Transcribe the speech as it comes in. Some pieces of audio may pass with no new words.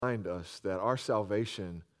remind us that our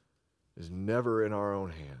salvation is never in our own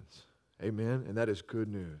hands. Amen? And that is good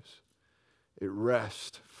news. It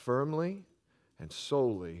rests firmly and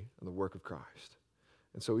solely in the work of Christ.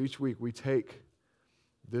 And so each week we take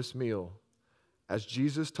this meal as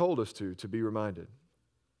Jesus told us to be reminded.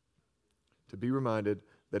 To be reminded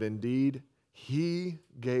that indeed He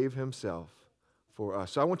gave Himself for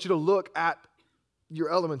us. So I want you to look at your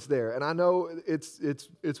elements there. And I know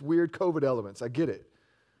it's weird COVID elements. I get it.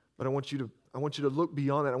 But I want you to look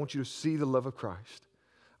beyond that. I want you to see the love of Christ.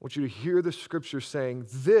 I want you to hear the scripture saying,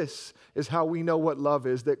 this is how we know what love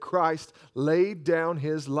is, that Christ laid down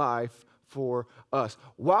His life for us.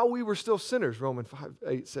 While we were still sinners, Romans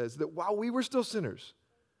 5:8 says, that while we were still sinners,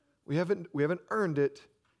 we haven't earned it,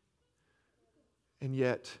 and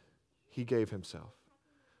yet He gave Himself.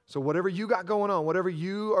 So whatever you got going on, whatever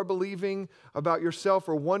you are believing about yourself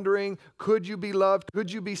or wondering, could you be loved,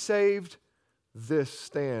 could you be saved, this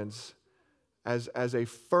stands as a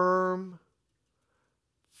firm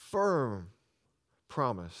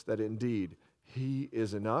promise that indeed He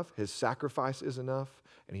is enough, His sacrifice is enough,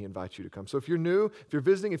 and He invites you to come. So if you're new, if you're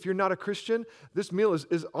visiting, if you're not a Christian, this meal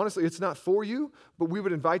is honestly, it's not for you, but we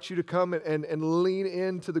would invite you to come and lean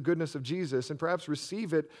into the goodness of Jesus and perhaps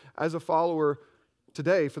receive it as a follower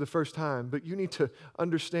today for the first time. But you need to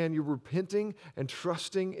understand you're repenting and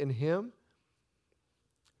trusting in Him,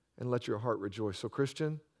 and let your heart rejoice. So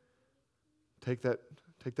Christian, take that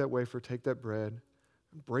wafer, take that bread,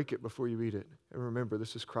 break it before you eat it. And remember,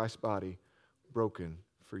 this is Christ's body broken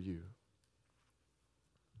for you.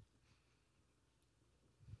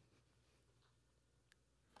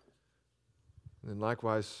 And then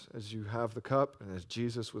likewise, as you have the cup, and as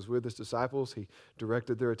Jesus was with His disciples, He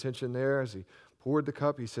directed their attention there. As He poured the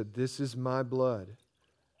cup, He said, this is my blood,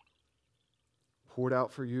 poured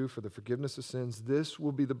out for you for the forgiveness of sins. This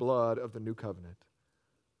will be the blood of the new covenant.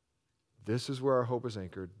 This is where our hope is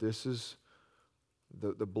anchored. This is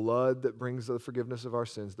the blood that brings the forgiveness of our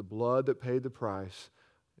sins, the blood that paid the price,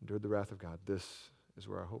 endured the wrath of God. This is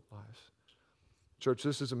where our hope lies. Church,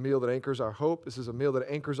 this is a meal that anchors our hope. This is a meal that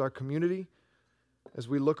anchors our community. As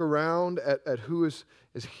we look around at who is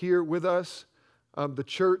here with us, the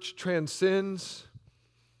church transcends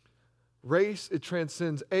race, it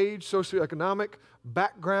transcends age, socioeconomic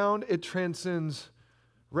background, it transcends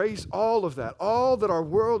race, all of that. All that our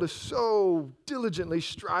world is so diligently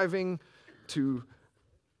striving to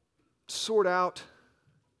sort out.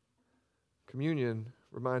 Communion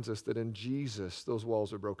reminds us that in Jesus, those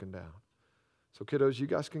walls are broken down. So kiddos, you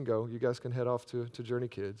guys can go. You guys can head off to Journey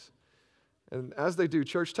Kids. And as they do,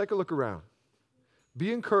 church, take a look around.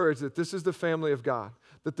 Be encouraged that this is the family of God,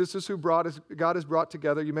 that this is who God has brought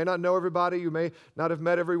together. You may not know everybody. You may not have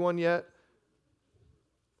met everyone yet.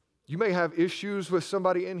 You may have issues with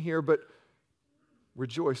somebody in here, but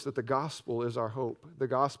rejoice that the gospel is our hope. The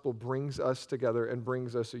gospel brings us together and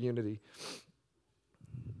brings us a unity.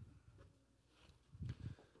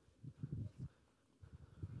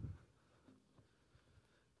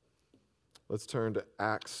 Let's turn to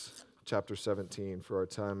Acts chapter 17 for our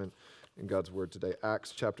time in God's Word today.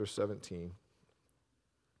 Acts chapter 17.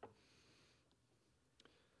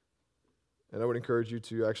 And I would encourage you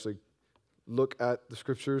to actually look at the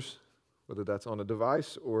Scriptures, whether that's on a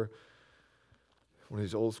device or one of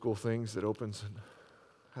these old school things that opens and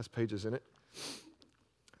has pages in it.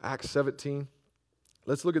 Acts 17.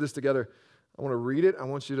 Let's look at this together. I want to read it. I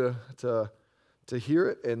want you to hear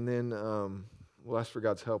it, and then we'll ask for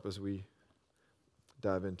God's help as we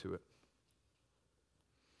dive into it.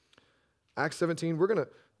 Acts 17, we're going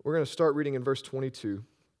to start reading in verse 22.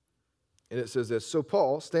 And it says this, so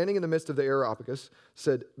Paul, standing in the midst of the Areopagus,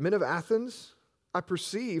 said, men of Athens, I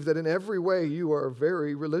perceive that in every way you are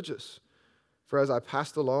very religious. For as I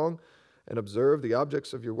passed along and observed the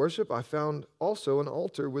objects of your worship, I found also an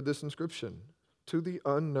altar with this inscription, to the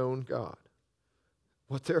unknown God.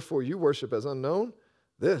 What therefore you worship as unknown,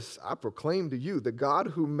 this I proclaim to you, the God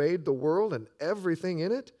who made the world and everything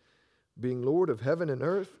in it, being Lord of heaven and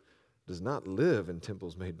earth, does not live in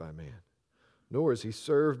temples made by man, nor is He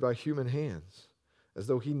served by human hands, as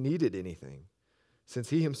though He needed anything, since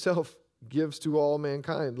He Himself gives to all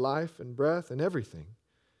mankind life and breath and everything.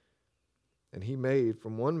 And He made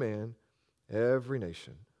from one man every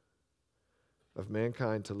nation of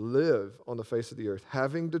mankind to live on the face of the earth,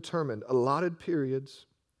 having determined allotted periods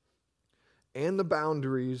and the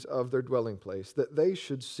boundaries of their dwelling place, that they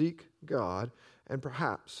should seek God and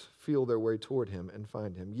perhaps feel their way toward Him and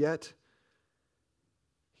find Him. Yet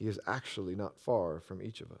He is actually not far from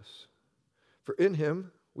each of us. For in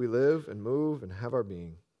Him we live and move and have our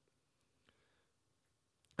being.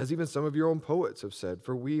 As even some of your own poets have said,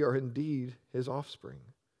 for we are indeed His offspring.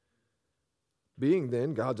 Being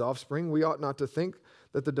then God's offspring, we ought not to think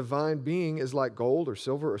that the divine being is like gold or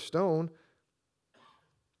silver or stone,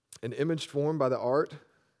 an image formed by the art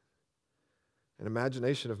and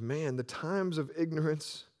imagination of man. The times of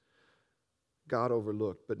ignorance God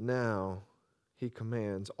overlooked, but now he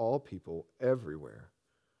commands all people everywhere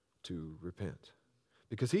to repent.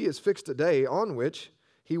 Because he has fixed a day on which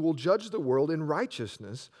he will judge the world in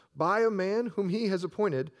righteousness by a man whom he has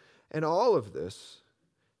appointed, and all of this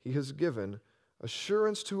he has given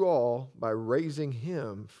assurance to all by raising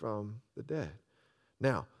him from the dead.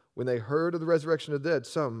 Now, when they heard of the resurrection of the dead,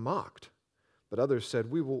 some mocked, but others said,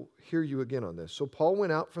 we will hear you again on this. So Paul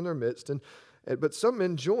went out from their midst, but some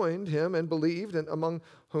men joined him and believed, and among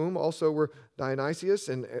whom also were Dionysius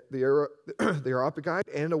and the Areopagite,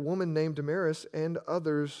 and a woman named Damaris, and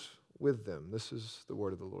others with them. This is the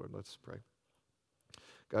word of the Lord. Let's pray.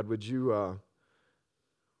 God, would you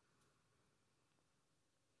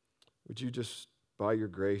just, by your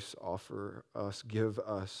grace, offer us, give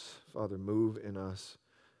us, Father, move in us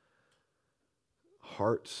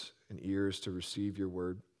hearts and ears to receive your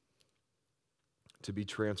word, to be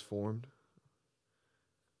transformed.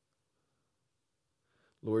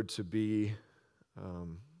 Lord, to be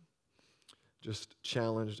just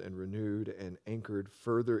challenged and renewed and anchored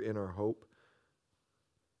further in our hope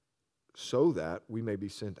so that we may be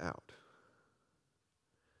sent out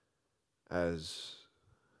as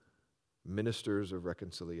ministers of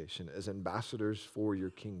reconciliation, as ambassadors for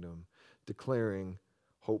your kingdom, declaring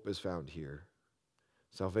hope is found here.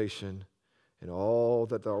 Salvation and all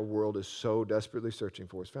that our world is so desperately searching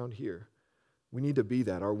for is found here. We need to be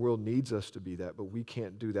that. Our world needs us to be that, but we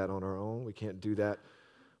can't do that on our own. We can't do that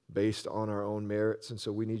based on our own merits. And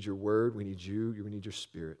so we need your word. We need you. We need your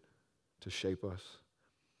spirit to shape us,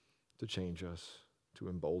 to change us, to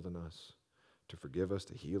embolden us, to forgive us,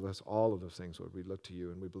 to heal us. All of those things, Lord, we look to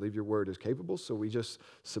you. And we believe your word is capable, so we just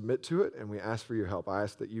submit to it and we ask for your help. I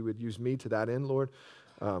ask that you would use me to that end, Lord,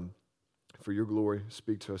 for your glory.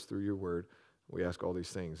 Speak to us through your word. We ask all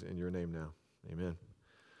these things in your name now. Amen.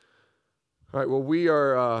 All right, well, we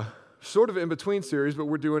are sort of in between series, but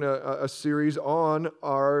we're doing a series on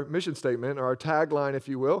our mission statement, or our tagline, if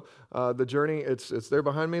you will. The journey, it's there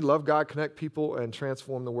behind me. Love God, connect people, and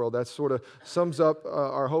transform the world. That sort of sums up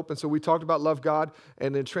our hope. And so we talked about love God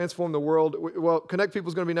and then transform the world. Well, connect people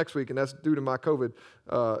is going to be next week, and that's due to my COVID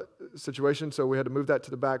situation, so we had to move that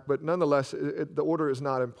to the back. But nonetheless, the order is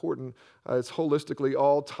not important. It's holistically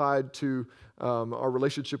all tied to our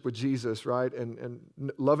relationship with Jesus, right? And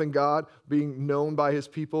loving God, being known by his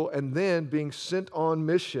people, and then being sent on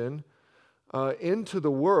mission into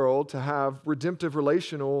the world to have redemptive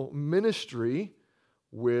relational ministry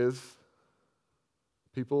with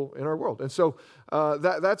people in our world. And so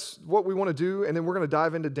that's what we want to do. And then we're going to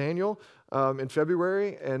dive into Daniel in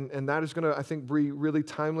February. And that is going to, I think, be really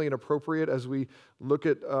timely and appropriate as we look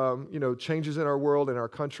at changes in our world and our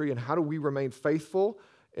country, and how do we remain faithful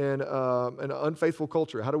in an unfaithful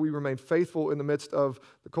culture? How do we remain faithful in the midst of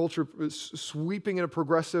the culture sweeping in a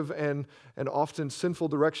progressive and often sinful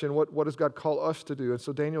direction? What does God call us to do? And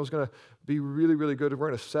so Daniel is going to be really, really good. We're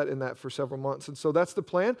going to set in that for several months. And so that's the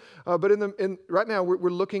plan. But right now, we're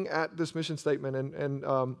looking at this mission statement.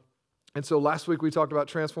 And so last week we talked about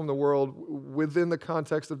transform the world within the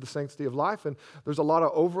context of the sanctity of life. And there's a lot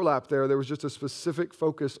of overlap there. There was just a specific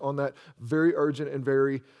focus on that very urgent and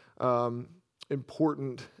very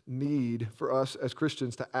important need for us as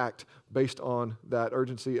Christians to act based on that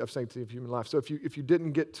urgency of sanctity of human life. So if you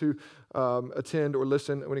didn't get to attend or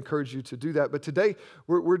listen, I would encourage you to do that. But today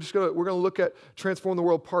we're going to look at Transform the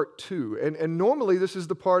World Part 2. And normally this is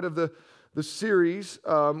the part of the series.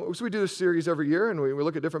 So we do this series every year, and we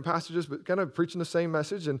look at different passages, but kind of preaching the same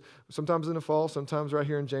message, and sometimes in the fall, sometimes right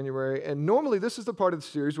here in January. And normally this is the part of the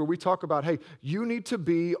series where we talk about, hey, you need to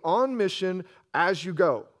be on mission as you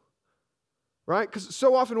go. Right? Because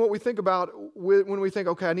so often what we think about when we think,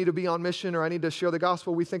 okay, I need to be on mission, or I need to share the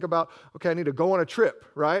gospel, we think about, okay, I need to go on a trip,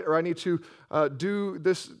 right? Or I need to do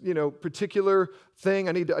this, particular thing.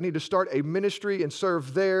 I need to start a ministry and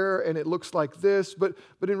serve there, and it looks like this. But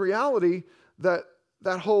in reality, that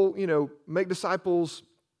whole, make disciples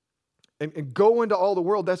and go into all the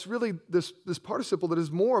world, that's really this participle that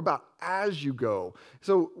is more about as you go.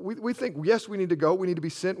 So we think, yes, we need to go, we need to be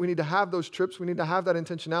sent, we need to have those trips, we need to have that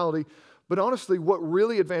intentionality. But honestly, what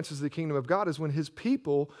really advances the kingdom of God is when his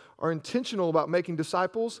people are intentional about making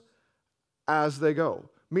disciples as they go.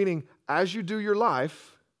 Meaning, as you do your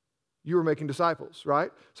life, you are making disciples,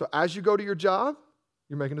 right? So as you go to your job,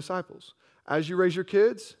 you're making disciples. As you raise your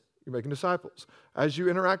kids, you're making disciples. As you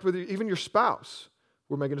interact with even your spouse,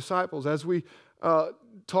 we're making disciples. As we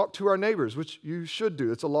talk to our neighbors, which you should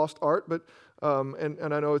do. It's a lost art, but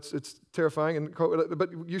and I know it's terrifying, but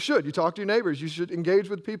you should. You talk to your neighbors. You should engage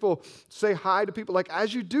with people, say hi to people. Like,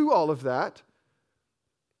 as you do all of that,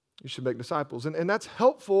 you should make disciples. And that's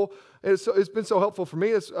helpful. It's been so helpful for me.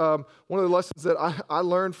 It's one of the lessons that I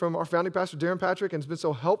learned from our founding pastor, Darren Patrick, and it's been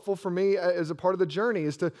so helpful for me as a part of the journey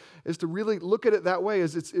is to really look at it that way.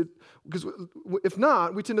 Because if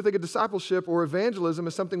not, we tend to think of discipleship or evangelism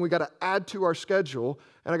as something we got to add to our schedule,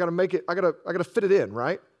 and I got to fit it in,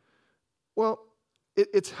 right? Well,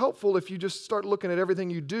 it's helpful if you just start looking at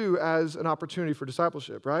everything you do as an opportunity for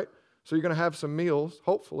discipleship, right? So you're going to have some meals,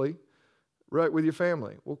 hopefully, right, with your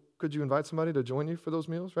family. Well, could you invite somebody to join you for those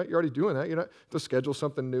meals, right? You're already doing that. You're not to schedule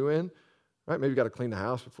something new in, right? Maybe you got to clean the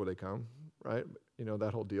house before they come, right? You know,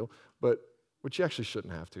 that whole deal. But which you actually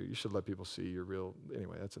shouldn't have to. You should let people see your real,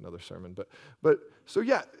 anyway, that's another sermon. But so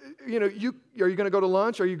yeah, you know, are you going to go to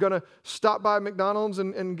lunch? Are you going to stop by McDonald's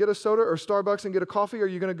and get a soda, or Starbucks and get a coffee? Are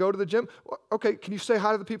you going to go to the gym? Okay, can you say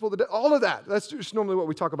hi to the people that all of that? That's just normally what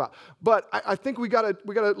we talk about. But I think we got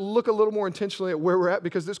to look a little more intentionally at where we're at,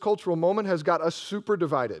 because this cultural moment has got us super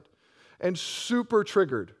divided and super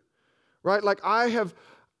triggered, right? Like I've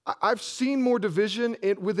seen more division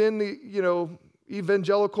within the, you know,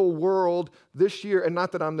 evangelical world this year, and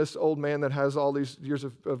not that I'm this old man that has all these years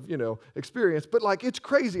of you know, experience, but like it's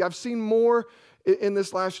crazy. I've seen more in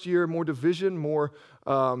this last year, more division, more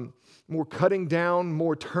cutting down,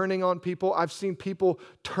 more turning on people. I've seen people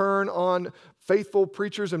turn on faithful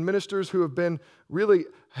preachers and ministers who have been really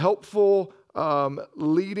helpful,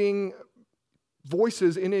 leading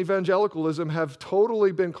voices in evangelicalism have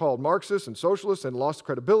totally been called Marxists and socialists and lost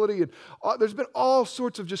credibility. And there's been all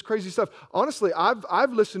sorts of just crazy stuff. Honestly,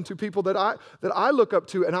 I've listened to people that I look up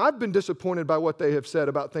to, and I've been disappointed by what they have said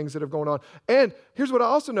about things that have gone on. And here's what I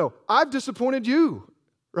also know. I've disappointed you,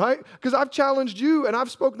 right? Because I've challenged you, and I've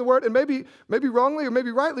spoken the word, and maybe wrongly or maybe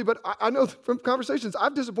rightly, but I know from conversations,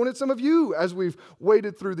 I've disappointed some of you as we've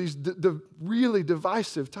waded through these really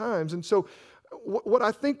divisive times. And so what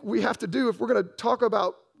I think we have to do, if we're going to talk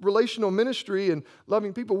about relational ministry and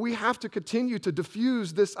loving people, we have to continue to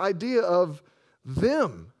diffuse this idea of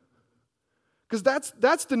them. Because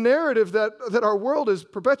that's the narrative that our world is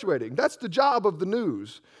perpetuating. That's the job of the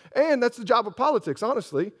news. And that's the job of politics,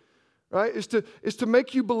 honestly, right? Is to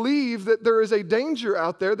make you believe that there is a danger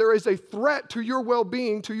out there. There is a threat to your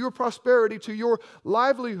well-being, to your prosperity, to your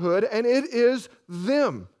livelihood, and it is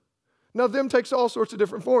them. Now, them takes all sorts of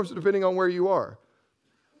different forms depending on where you are.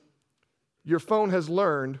 Your phone has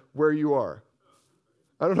learned where you are.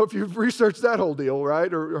 I don't know if you've researched that whole deal,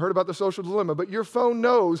 right, or heard about the social dilemma, but your phone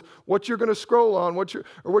knows what you're going to scroll on, what you're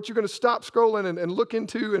going to stop scrolling and look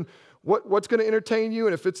into, and what's going to entertain you.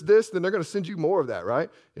 And if it's this, then they're going to send you more of that, right?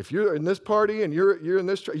 If you're in this party and you're in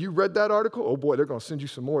this, you read that article, oh boy, they're going to send you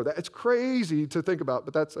some more of that. It's crazy to think about,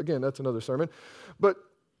 but that's another sermon. But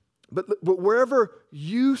wherever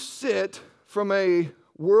you sit from a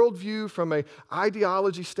worldview, from an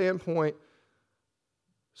ideology standpoint,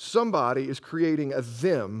 somebody is creating a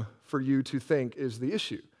them for you to think is the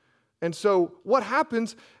issue. And so what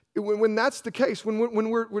happens when that's the case, when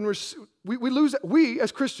we lose, we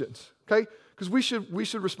as Christians, okay, because we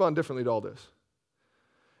should respond differently to all this.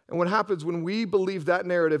 And what happens when we believe that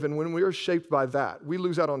narrative and when we are shaped by that, we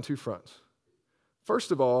lose out on two fronts.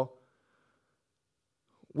 First of all,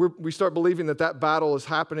 we start believing that battle is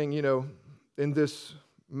happening, you know, in this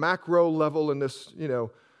macro level, in this, you know,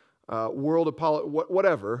 world of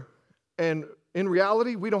whatever. And in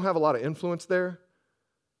reality, we don't have a lot of influence there.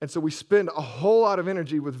 And so we spend a whole lot of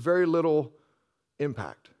energy with very little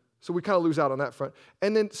impact. So we kind of lose out on that front.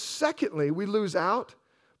 And then secondly, we lose out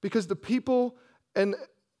because the people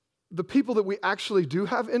that we actually do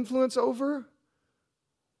have influence over,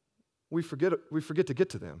 we forget to get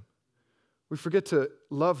to them. We forget to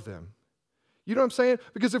love them. You know what I'm saying?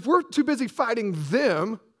 Because if we're too busy fighting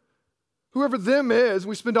them, whoever them is,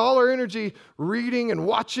 we spend all our energy reading and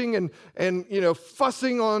watching and you know,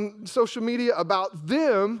 fussing on social media about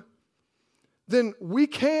them, then we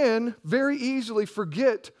can very easily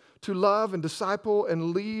forget to love and disciple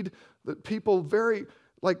and lead the people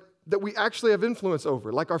that we actually have influence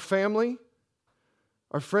over, like our family,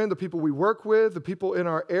 our friend, the people we work with, the people in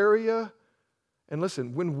our area. And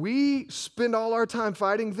listen, when we spend all our time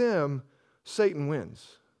fighting them, Satan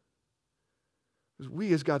wins. Because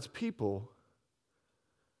we as God's people,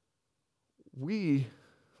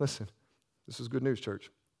 listen, this is good news,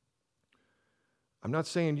 church. I'm not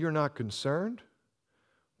saying you're not concerned,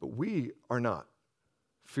 but we are not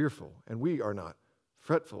fearful, and we are not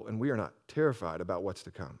fretful, and we are not terrified about what's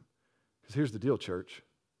to come. Because here's the deal, church.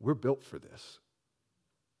 We're built for this.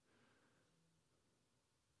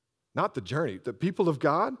 not the journey. The people of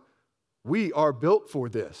God, we are built for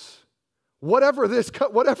this.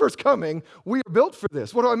 Whatever's coming, we are built for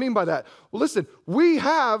this. What do I mean by that? Well, listen, we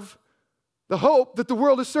have the hope that the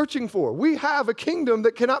world is searching for. We have a kingdom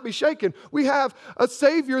that cannot be shaken. We have a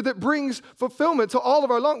Savior that brings fulfillment to all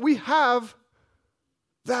of our longing. We have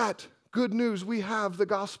that good news. We have the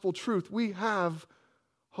gospel truth. We have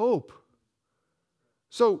hope.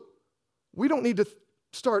 So we don't need to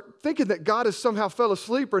start thinking that God has somehow fell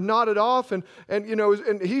asleep or nodded off and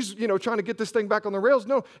he's trying to get this thing back on the rails.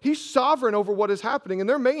 No, he's sovereign over what is happening. And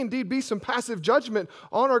there may indeed be some passive judgment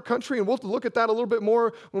on our country, and we'll look at that a little bit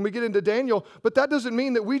more when we get into Daniel. But that doesn't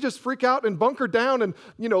mean that we just freak out and bunker down and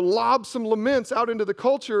lob some laments out into the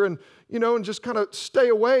culture and just kind of stay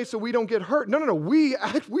away so we don't get hurt. No.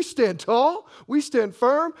 We stand tall, we stand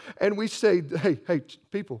firm, and we say, hey,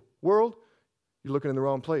 people, world, you're looking in the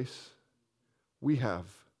wrong place. We have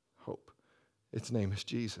hope. Its name is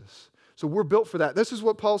Jesus. So we're built for that. This is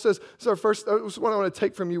what Paul says. This is our first, this is what I want to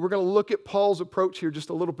take from you. We're going to look at Paul's approach here just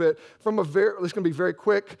a little bit. It's going to be very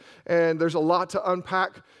quick, and there's a lot to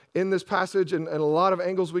unpack in this passage and a lot of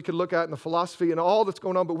angles we could look at in the philosophy and all that's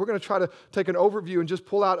going on, but we're going to try to take an overview and just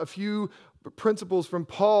pull out a few principles from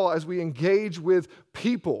Paul as we engage with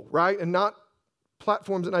people, right? And not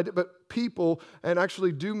platforms and ideas, but people, and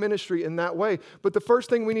actually do ministry in that way. But the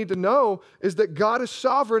first thing we need to know is that God is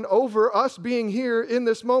sovereign over us being here in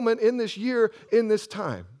this moment, in this year, in this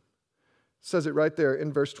time. It says it right there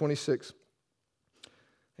in verse 26.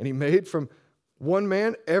 And he made from one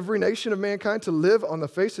man every nation of mankind to live on the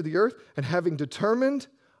face of the earth, and having determined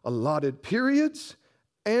allotted periods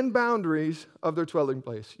and boundaries of their dwelling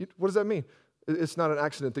place. What does that mean? It's not an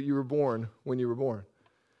accident that you were born when you were born.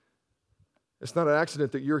 It's not an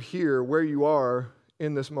accident that you're here where you are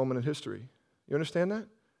in this moment in history. You understand that?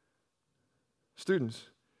 Students,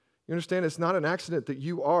 you understand it's not an accident that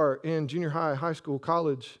you are in junior high, high school,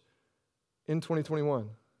 college in 2021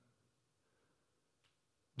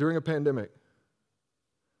 during a pandemic,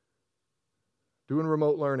 doing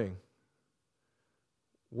remote learning,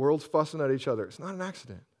 world's fussing at each other. It's not an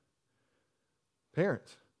accident.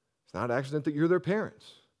 Parents, it's not an accident that you're their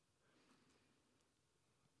parents.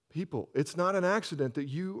 People, it's not an accident that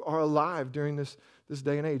you are alive during this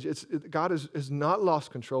day and age. God has not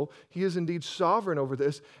lost control. He is indeed sovereign over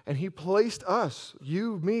this, and He placed us,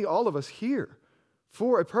 you, me, all of us here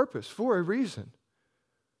for a purpose, for a reason.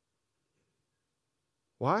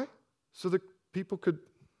 Why? So that people could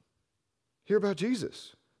hear about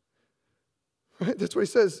Jesus. Right? That's what He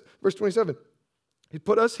says, verse 27. He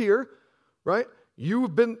put us here, right?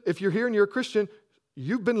 If you're here and you're a Christian,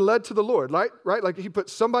 you've been led to the Lord, right? Like He put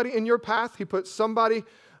somebody in your path. He put somebody,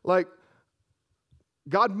 like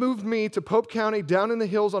God moved me to Pope County down in the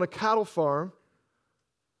hills on a cattle farm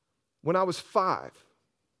when I was 5.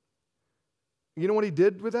 You know what He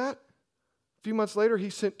did with that? A few months later, He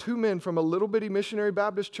sent 2 men from a little bitty missionary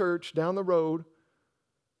Baptist church down the road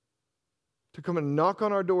to come and knock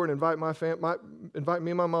on our door and invite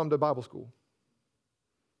me and my mom to Bible school.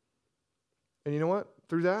 And you know what?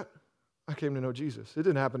 Through that, I came to know Jesus. It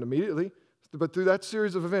didn't happen immediately, but through that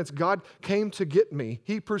series of events, God came to get me.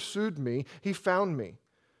 He pursued me. He found me.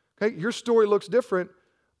 Okay, your story looks different,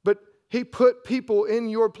 but He put people in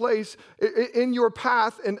your place, in your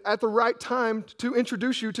path, and at the right time to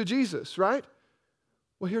introduce you to Jesus, right?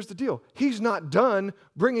 Well, here's the deal. He's not done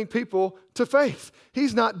bringing people to faith.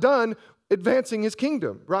 He's not done advancing His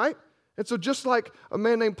kingdom, right? And so just like a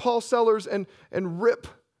man named Paul Sellers and Rip,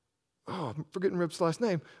 I'm forgetting Rip's last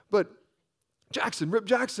name, but Rip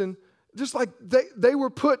Jackson, just like they were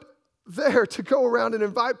put there to go around and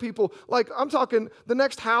invite people. Like, I'm talking, the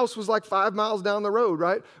next house was like 5 miles down the road,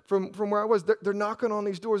 right? From where I was. They're knocking on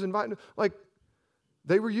these doors, inviting, like,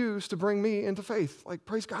 they were used to bring me into faith. Like,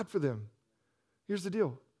 praise God for them. Here's the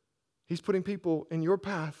deal. He's putting people in your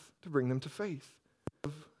path to bring them to faith.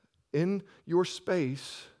 In your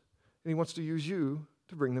space, and He wants to use you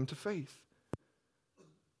to bring them to faith.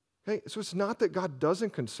 Okay, so it's not that God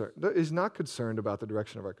is not concerned about the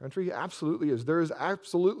direction of our country. He absolutely is. There is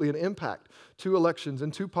absolutely an impact to elections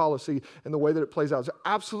and to policy and the way that it plays out. So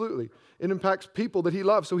absolutely. It impacts people that He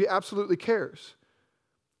loves, so He absolutely cares.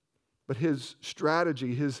 But His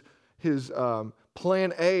strategy, His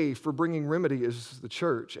plan A for bringing remedy is the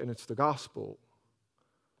church, and it's the gospel.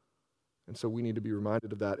 And so we need to be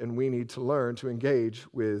reminded of that, and we need to learn to engage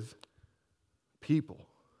with people,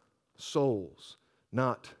 souls,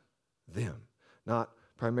 not them, not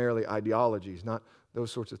primarily ideologies, not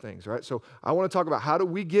those sorts of things, right? So I want to talk about how do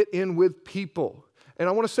we get in with people. And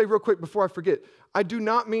I want to say real quick before I forget, I do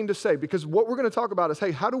not mean to say, because what we're going to talk about is,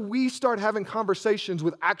 hey, how do we start having conversations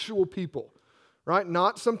with actual people, right?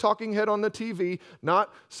 Not some talking head on the TV,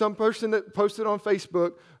 not some person that posted on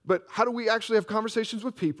Facebook, but how do we actually have conversations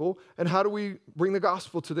with people, and how do we bring the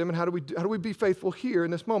gospel to them, and how do we be faithful here in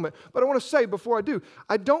this moment? But I want to say before I do,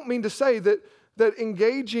 I don't mean to say that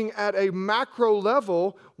engaging at a macro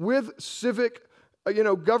level with civic,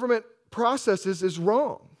 government processes is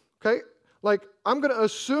wrong, okay? Like, I'm going to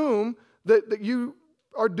assume that you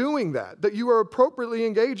are doing that you are appropriately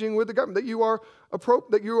engaging with the government, that you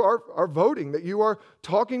are voting, that you are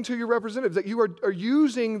talking to your representatives, that you are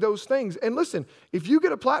using those things. And listen, if you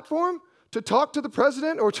get a platform to talk to the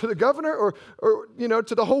president or to the governor or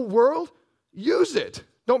to the whole world, use it.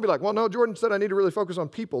 Don't be like, well, no, Jordan said I need to really focus on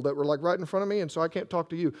people that were like right in front of me, and so I can't talk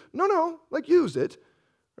to you. No, like, use it,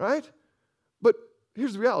 right? But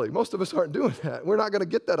here's the reality. Most of us aren't doing that. We're not going to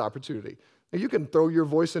get that opportunity. Now, you can throw your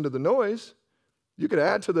voice into the noise. You could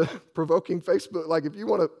add to the provoking Facebook, like if you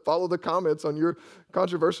want to follow the comments on your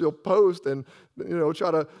controversial post and,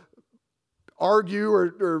 try to argue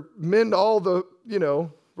or mend all the,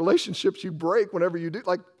 relationships you break whenever you do.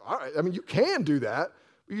 Like, all right, I mean, you can do that,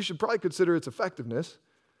 but you should probably consider its effectiveness.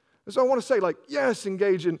 And so I want to say, like, yes,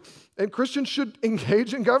 engage in, and Christians should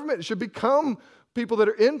engage in government. It should become people that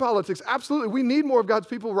are in politics. Absolutely. We need more of God's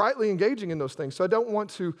people rightly engaging in those things. So I don't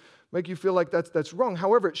want to make you feel like that's wrong.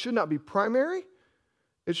 However, it should not be primary.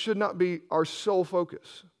 It should not be our sole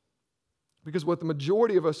focus. Because what the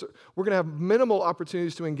majority of us, we're going to have minimal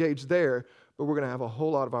opportunities to engage there, but we're going to have a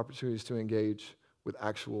whole lot of opportunities to engage with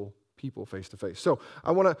actual people face to face. So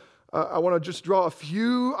I want to just draw a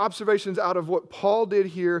few observations out of what Paul did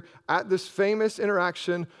here at this famous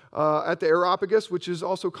interaction at the Areopagus, which is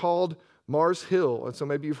also called Mars Hill. And so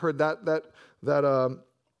maybe you've heard that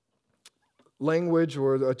language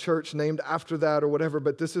or a church named after that or whatever,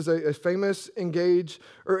 but this is a famous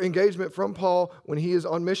engagement from Paul when he is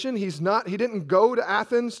on mission. He didn't go to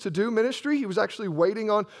Athens to do ministry. He was actually waiting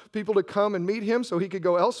on people to come and meet him so he could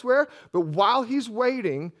go elsewhere. But while he's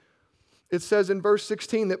waiting, it says in verse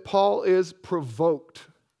 16 that Paul is provoked.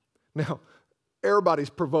 Now, everybody's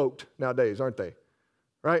provoked nowadays, aren't they?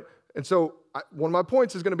 Right? And so one of my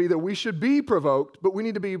points is going to be that we should be provoked, but we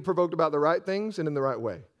need to be provoked about the right things and in the right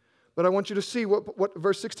way. But I want you to see what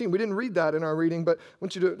verse 16, we didn't read that in our reading, but I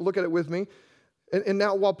want you to look at it with me. And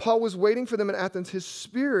now while Paul was waiting for them in Athens, his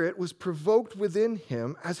spirit was provoked within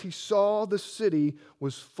him as he saw the city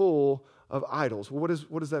was full of idols. Well,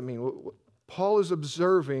 what does that mean? Paul is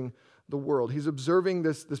observing the world. He's observing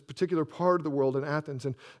this particular part of the world in Athens.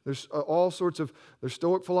 And there's all sorts of, there's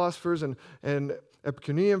Stoic philosophers and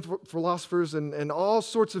Epicurean philosophers and all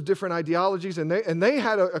sorts of different ideologies. And they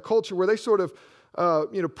had a culture where they sort of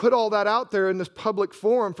put all that out there in this public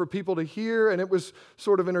forum for people to hear, and it was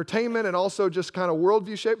sort of entertainment and also just kind of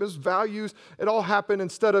worldview shape, as values. It all happened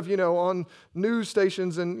instead of, on news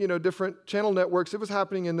stations and, different channel networks. It was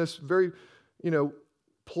happening in this very,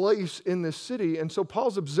 place in this city. And so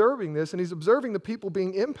Paul's observing this, and he's observing the people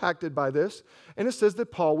being impacted by this, and it says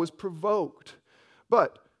that Paul was provoked.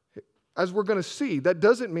 But as we're going to see, that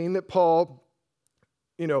doesn't mean that Paul,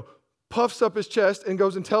 puffs up his chest and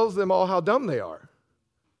goes and tells them all how dumb they are,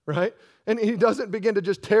 right? And he doesn't begin to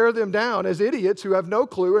just tear them down as idiots who have no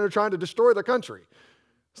clue and are trying to destroy the country.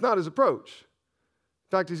 It's not his approach.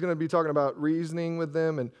 In fact, he's going to be talking about reasoning with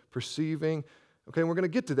them and perceiving. Okay, and we're going to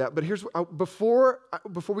get to that. But here's before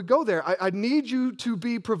we go there, I need you to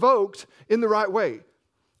be provoked in the right way.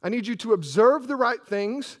 I need you to observe the right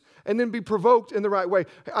things and then be provoked in the right way.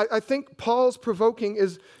 I think Paul's provoking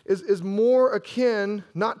is more akin,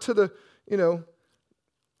 not to the,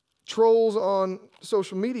 trolls on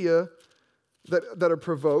social media that are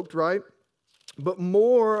provoked, right? But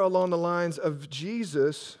more along the lines of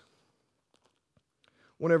Jesus,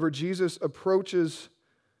 whenever Jesus approaches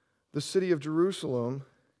the city of Jerusalem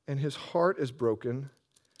and his heart is broken.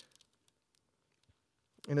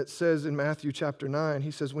 And it says in Matthew chapter 9,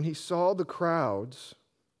 he says, when he saw the crowds,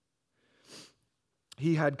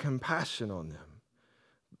 he had compassion on them.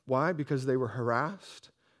 Why? Because they were harassed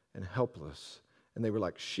and helpless, and they were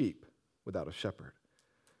like sheep without a shepherd.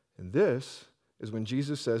 And this is when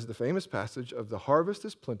Jesus says the famous passage of the harvest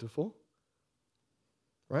is plentiful,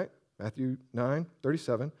 right? Matthew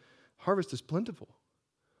 9:37, harvest is plentiful,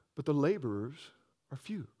 but the laborers are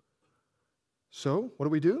few. So,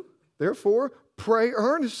 what do? Therefore, pray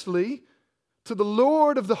earnestly to the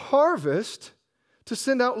Lord of the harvest to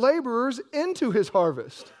send out laborers into his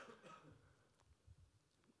harvest.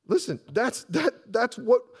 Listen, that's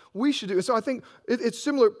what we should do. And so I think it's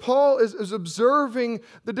similar. Paul is observing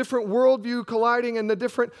the different worldview colliding and the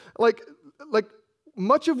different, like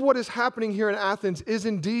much of what is happening here in Athens is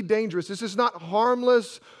indeed dangerous. This is not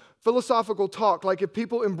harmless, philosophical talk, like if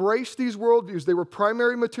people embraced these worldviews, they were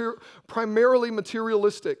primarily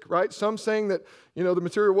materialistic, right? Some saying that, the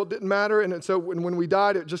material world didn't matter, and so when we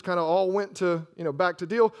died, it just kind of all went to, back to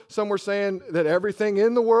deal. Some were saying that everything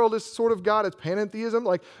in the world is sort of God. It's pantheism.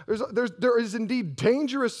 Like there is indeed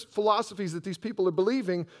dangerous philosophies that these people are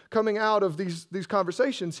believing coming out of these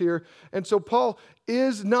conversations here. And so Paul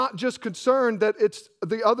is not just concerned that it's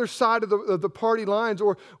the other side of the party lines,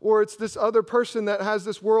 or it's this other person that has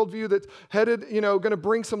this worldview that's headed, going to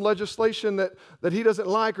bring some legislation that he doesn't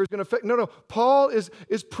like or is going to affect. No. Paul is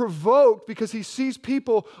provoked because he sees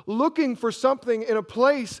people looking for something in a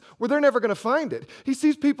place where they're never going to find it. He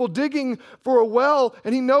sees people digging for a well,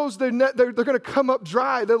 and he knows they're going to come up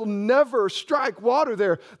dry. They'll never strike water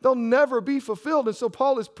there. They'll never be fulfilled. And so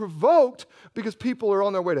Paul is provoked because people are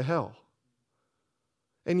on their way to hell.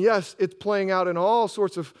 And yes, it's playing out in all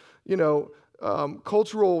sorts of,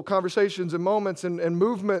 cultural conversations and moments and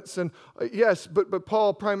movements. And yes, but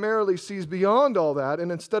Paul primarily sees beyond all that.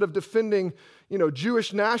 And instead of defending,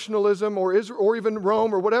 Jewish nationalism or Israel or even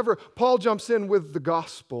Rome or whatever, Paul jumps in with the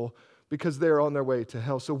gospel because they're on their way to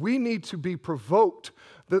hell. So we need to be provoked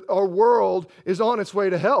that our world is on its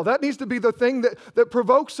way to hell. That needs to be the thing that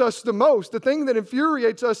provokes us the most. The thing that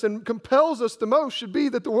infuriates us and compels us the most should be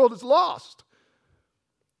that the world is lost.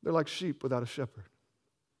 They're like sheep without a shepherd.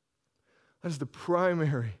 That is the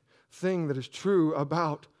primary thing that is true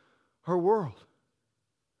about our world.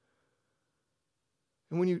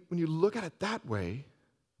 And when you look at it that way,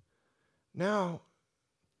 now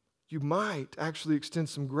you might actually extend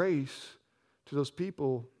some grace to those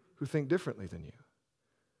people who think differently than you.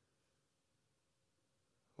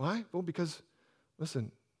 Why? Well, because,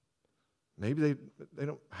 listen, maybe they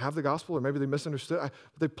don't have the gospel, or maybe they misunderstood.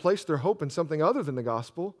 They placed their hope in something other than the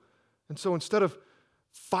gospel. And so instead of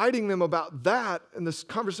fighting them about that in this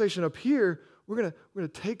conversation up here, we're gonna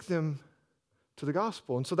take them to the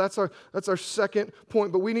gospel. And so that's our second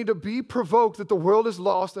point. But we need to be provoked that the world is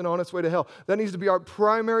lost and on its way to hell. That needs to be our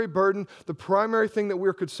primary burden, the primary thing that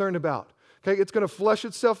we're concerned about. Okay, it's going to flesh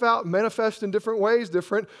itself out, manifest in different ways,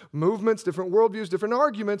 different movements, different worldviews, different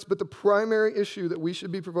arguments, but the primary issue that we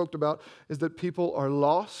should be provoked about is that people are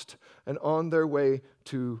lost and on their way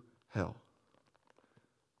to hell.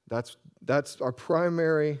 That's our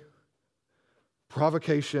primary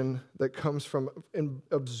provocation that comes from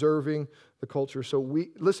observing the culture. So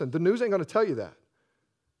listen, the news ain't going to tell you that.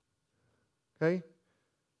 Okay?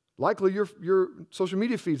 Likely your social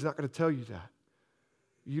media feed is not going to tell you that.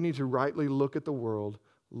 You need to rightly look at the world,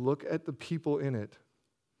 look at the people in it,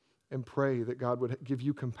 and pray that God would give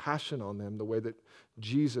you compassion on them the way that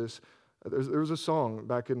Jesus, there was a song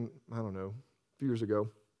back in, a few years ago,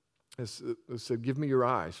 it said, "Give me your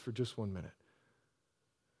eyes for just 1 minute."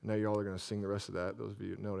 Now you all are going to sing the rest of that, those of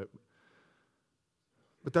you who know it.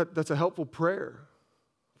 But that's a helpful prayer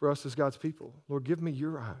for us as God's people. Lord, give me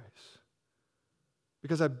your eyes.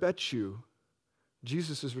 Because I bet you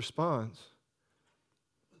Jesus' response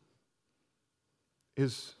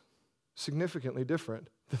is significantly different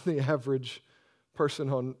than the average person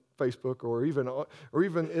on Facebook or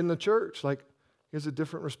even in the church. Like, he has a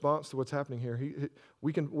different response to what's happening here.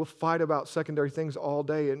 We'll fight about secondary things all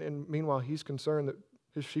day, and meanwhile he's concerned that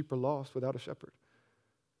his sheep are lost without a shepherd.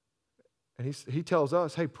 And he tells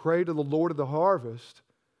us, hey, pray to the Lord of the harvest.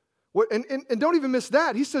 And don't even miss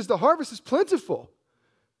that. He says the harvest is plentiful.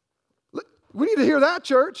 We need to hear that,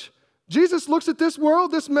 church. Jesus looks at this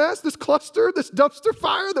world, this mess, this cluster, this dumpster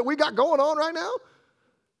fire that we got going on right now.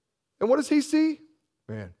 And what does he see?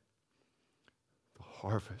 Man, the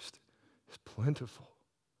harvest is plentiful.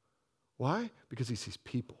 Why? Because he sees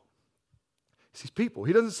people. He sees people.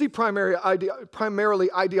 He doesn't see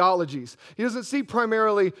primarily ideologies. He doesn't see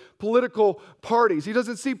primarily political parties. He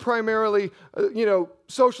doesn't see primarily,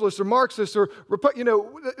 socialists or Marxists or,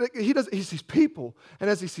 he sees people. And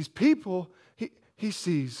as he sees people, he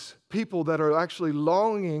sees people that are actually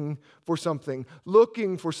longing for something,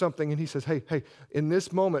 looking for something, and he says, hey, in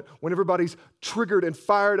this moment, when everybody's triggered and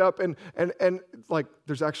fired up and like,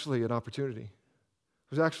 there's actually an opportunity.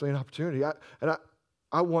 There's actually an opportunity.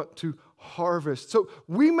 I want to harvest. So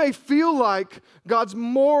we may feel like God's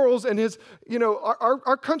morals and his,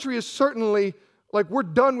 our country is certainly, like, we're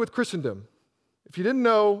done with Christendom. If you didn't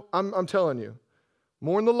know, I'm telling you.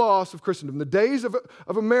 Mourn the loss of Christendom. The days of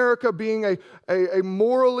America being a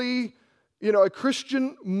morally, a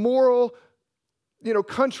Christian moral,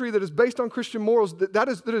 country that is based on Christian morals,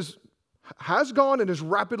 that has gone and is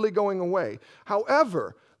rapidly going away.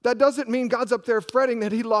 However, that doesn't mean God's up there fretting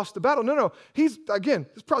that he lost the battle. No. There's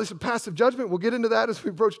probably some passive judgment. We'll get into that as we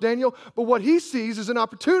approach Daniel. But what he sees is an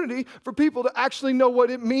opportunity for people to actually know what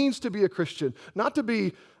it means to be a Christian. Not to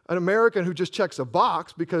be an American who just checks a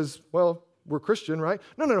box because, well, we're Christian, right?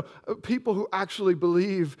 No. People who actually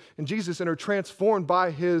believe in Jesus and are transformed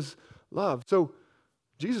by his love. So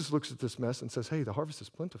Jesus looks at this mess and says, hey, the harvest is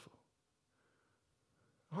plentiful.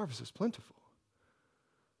 The harvest is plentiful.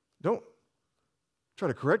 Don't try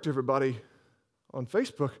to correct everybody on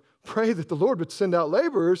Facebook. Pray that the Lord would send out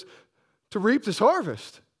laborers to reap this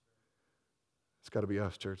harvest. It's got to be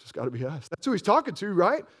us, church. It's got to be us. That's who he's talking to,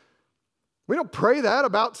 right? We don't pray that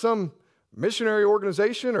about some missionary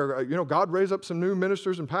organization or, God raise up some new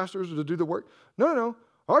ministers and pastors to do the work. No.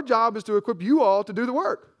 Our job is to equip you all to do the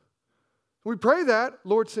work. We pray that,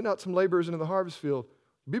 Lord, send out some laborers into the harvest field.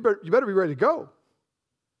 You better be ready to go,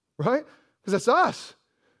 right? Because that's us.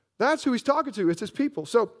 That's who he's talking to. It's his people.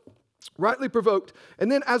 So, rightly provoked.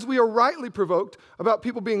 And then as we are rightly provoked about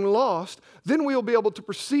people being lost, then we'll be able to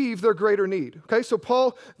perceive their greater need. Okay, so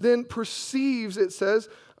Paul then perceives, it says,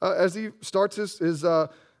 as he starts his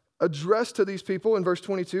address to these people in verse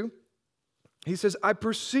 22, he says, I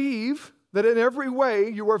perceive that in every way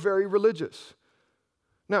you are very religious.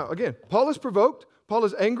 Now, again, Paul is provoked. Paul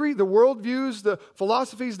is angry. The worldviews, the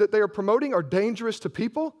philosophies that they are promoting are dangerous to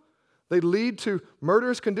people. They lead to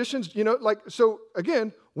murderous conditions. So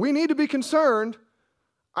again, we need to be concerned.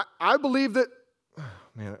 I believe that,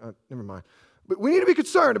 never mind. But we need to be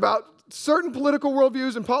concerned about certain political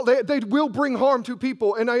worldviews, and they will bring harm to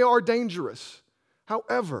people, and they are dangerous.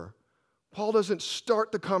 However, Paul doesn't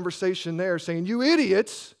start the conversation there saying, you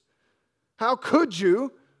idiots, how could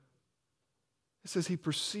you? It says he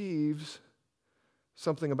perceives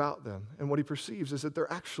something about them, and what he perceives is that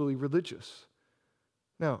they're actually religious.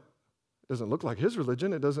 Now, it doesn't look like his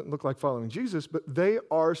religion. It doesn't look like following Jesus, but they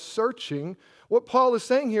are searching. What Paul is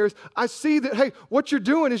saying here is, I see that, hey, what you're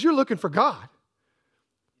doing is you're looking for God.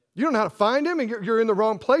 You don't know how to find him, and you're in the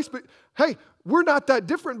wrong place, but hey, we're not that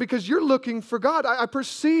different because you're looking for God. I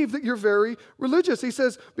perceive that you're very religious. He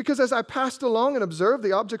says, because as I passed along and observed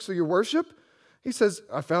the objects of your worship, he says,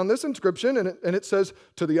 I found this inscription, and it says,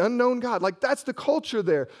 to the unknown God. Like, that's the culture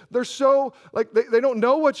there. They're so, they don't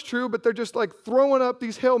know what's true, but they're just throwing up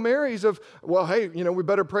these Hail Marys of, well, hey, we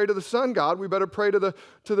better pray to the sun god. We better pray to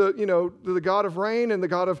the God of rain and the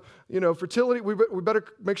God of, fertility. We better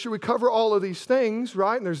make sure we cover all of these things,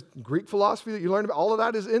 right? And there's Greek philosophy that you learn about. All of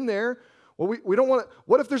that is in there. Well, we don't want to,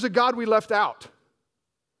 what if there's a God we left out?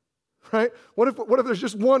 Right? What if there's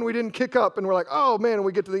just one we didn't kick up, and we're like, oh, man, and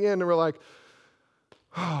we get to the end, and we're like,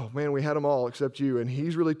 oh, man, we had them all except you, and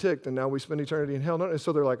he's really ticked, and now we spend eternity in hell. No, and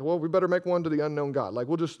so they're like, well, we better make one to the unknown God.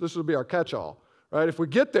 This will be our catch-all, right? If we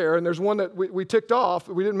get there and there's one that we ticked off,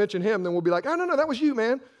 we didn't mention him, then we'll be like, oh, no, that was you,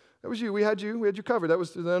 man. That was you. We had you covered. That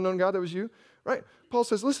was the unknown God. That was you, right? Paul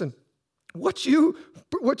says, listen, what you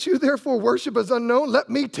therefore worship as unknown, let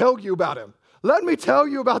me tell you about him. Let me tell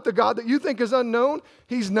you about the God that you think is unknown.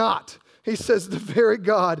 He's not. He says, the very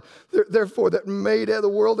God, therefore, that made the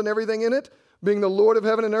world and everything in it, being the Lord of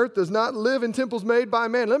heaven and earth, does not live in temples made by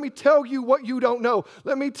man. Let me tell you what you don't know.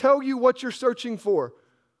 Let me tell you what you're searching for.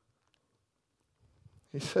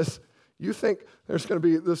 He says, you think there's going to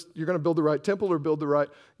be this, you're going to build the right temple or build the right,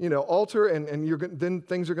 altar, and then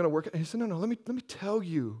things are going to work. And he said, no, let me tell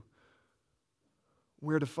you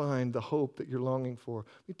where to find the hope that you're longing for.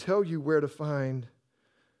 Let me tell you where to find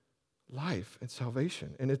life and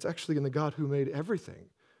salvation. And it's actually in the God who made everything.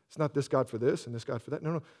 It's not this God for this and this God for that.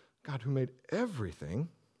 No. God who made everything.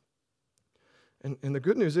 And the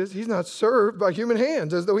good news is he's not served by human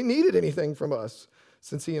hands as though he needed anything from us,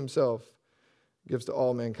 since he himself gives to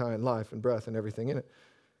all mankind life and breath and everything in it.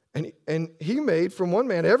 And he made from one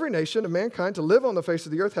man every nation of mankind to live on the face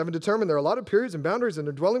of the earth, having determined their allotted periods and boundaries and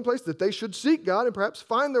their dwelling place, that they should seek God and perhaps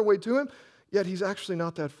find their way to him. Yet he's actually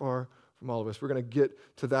not that far from all of us. We're going to get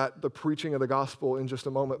to that, the preaching of the gospel, in just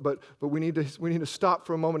a moment. But we need to stop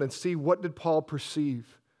for a moment and see, what did Paul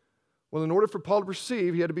perceive? Well, in order for Paul to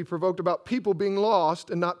perceive, he had to be provoked about people being lost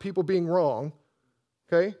and not people being wrong.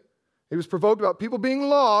 Okay? He was provoked about people being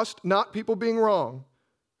lost, not people being wrong.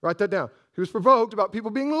 Write that down. He was provoked about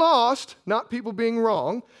people being lost, not people being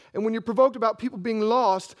wrong. And when you're provoked about people being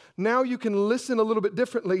lost, now you can listen a little bit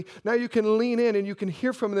differently. Now you can lean in and you can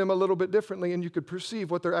hear from them a little bit differently, and you could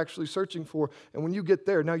perceive what they're actually searching for. And when you get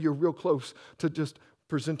there, now you're real close to just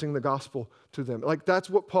presenting the gospel to them. That's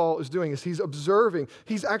what Paul is doing, is he's observing.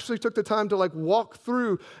 He's actually took the time to walk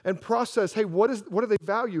through and process, hey, what do they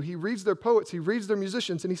value? He reads their poets, he reads their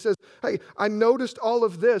musicians, and he says, hey, I noticed all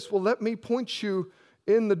of this. Well, let me point you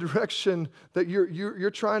in the direction that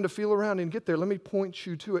you're trying to feel around and get there. Let me point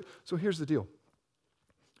you to it. So here's the deal.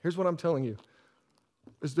 Here's what I'm telling you,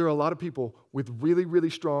 is there are a lot of people with really, really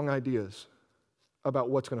strong ideas about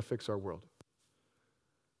what's going to fix our world.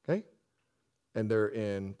 Okay? and they're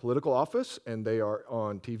in political office, and they are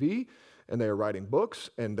on TV, and they are writing books,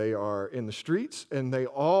 and they are in the streets, and they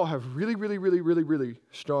all have really, really, really, really, really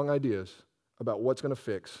strong ideas about what's going to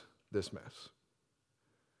fix this mess.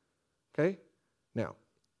 Okay? Now,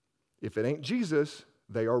 if it ain't Jesus,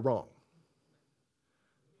 they are wrong.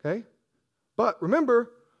 Okay? But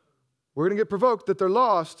remember, we're going to get provoked that they're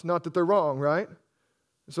lost, not that they're wrong, right?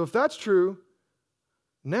 So if that's true,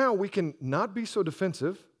 now we can not be so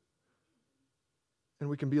defensive, and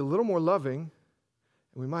we can be a little more loving,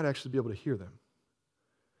 and we might actually be able to hear them.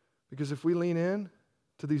 Because if we lean in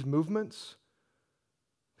to these movements,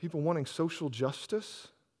 people wanting social justice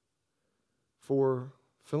for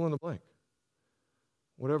fill in the blank,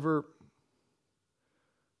 whatever,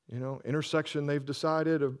 intersection they've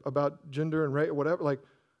decided about gender and race, whatever, like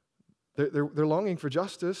they're longing for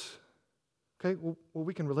justice. Okay, well,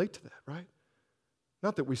 we can relate to that, right?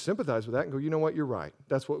 Not that we sympathize with that and go, you know what, you're right.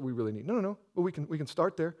 That's what we really need. No. But we can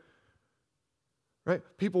start there, right?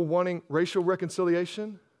 People wanting racial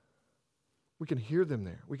reconciliation, we can hear them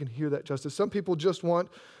there. We can hear that justice. Some people just want,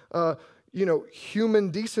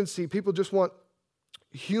 human decency. People just want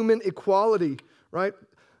human equality, right?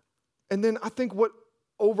 And then I think what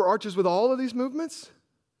overarches with all of these movements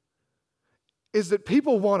is that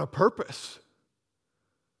people want a purpose,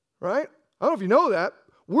 right? I don't know if you know that.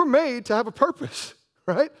 We're made to have a purpose,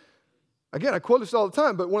 right? Again, I quote this all the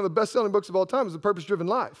time, but one of the best-selling books of all time is The Purpose-Driven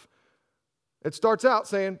Life. It starts out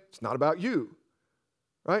saying, it's not about you,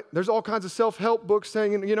 right? There's all kinds of self-help books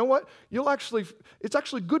saying, you know what? It's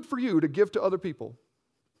actually good for you to give to other people.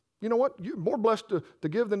 You know what? You're more blessed to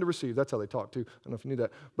give than to receive. That's how they talk, too. I don't know if you knew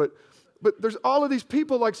that. But there's all of these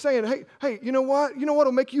people like saying, hey, you know what? You know what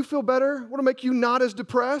will make you feel better? What will make you not as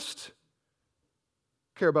depressed?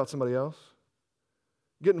 Care about somebody else.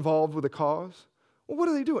 Get involved with a cause. Well, what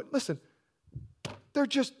are they doing? Listen, they're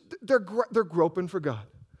groping for God.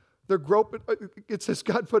 They're groping. It says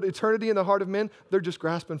God put eternity in the heart of men. They're just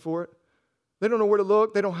grasping for it. They don't know where to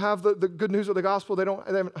look. They don't have the good news of the gospel. They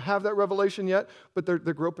don't have that revelation yet, but they're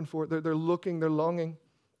groping for it. They're looking. They're longing.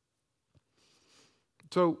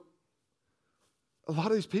 So a lot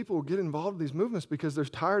of these people get involved in these movements because they're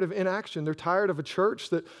tired of inaction. They're tired of a church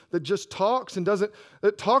that just talks and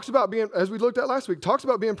that talks about being, as we looked at last week, talks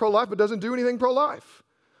about being pro-life but doesn't do anything pro-life.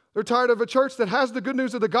 They're tired of a church that has the good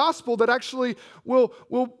news of the gospel that actually will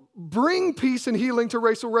bring peace and healing to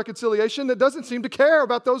racial reconciliation, that doesn't seem to care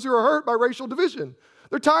about those who are hurt by racial division.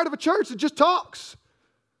 They're tired of a church that just talks.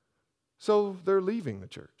 So they're leaving the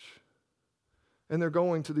church. And they're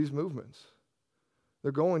going to these movements.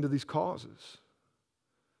 They're going to these causes.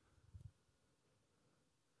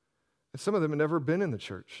 And some of them have never been in the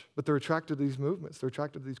church, but they're attracted to these movements. They're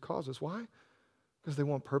attracted to these causes. Why? Because they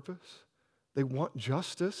want purpose. They want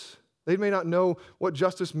justice. They may not know what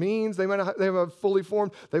justice means. They haven't fully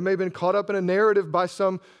formed. They may have been caught up in a narrative by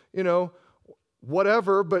some,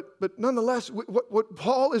 whatever. But nonetheless, what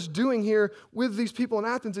Paul is doing here with these people in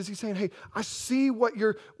Athens is he's saying, hey, I see what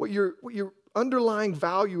your underlying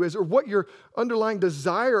value is, or what your underlying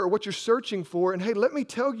desire, or what you're searching for. And hey, let me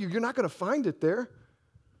tell you, you're not going to find it there.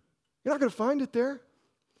 You're not going to find it there.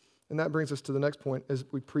 And that brings us to the next point as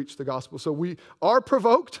we preach the gospel. So we are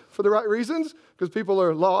provoked for the right reasons, because people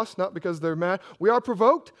are lost, not because they're mad. We are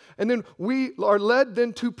provoked, and then we are led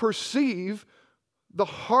then to perceive the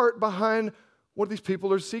heart behind what these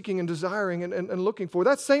people are seeking and desiring and looking for.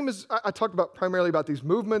 That's same as I talked about primarily about these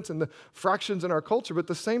movements and the fractions in our culture, but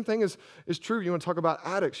the same thing is true. You want to talk about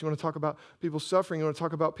addicts. You want to talk about people suffering. You want to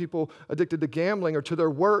talk about people addicted to gambling or to their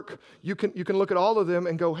work. You can look at all of them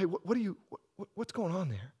and go, hey, what's going on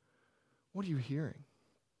there? What are you hearing?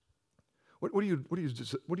 What are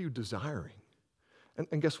you desiring?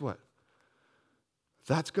 And guess what?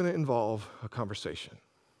 That's going to involve a conversation.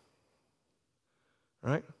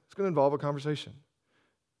 Right? It's going to involve a conversation.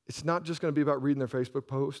 It's not just going to be about reading their Facebook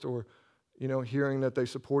post or, hearing that they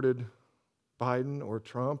supported Biden or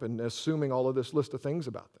Trump and assuming all of this list of things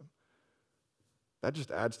about them. That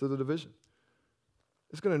just adds to the division.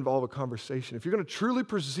 It's going to involve a conversation. If you're going to truly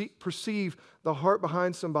perceive the heart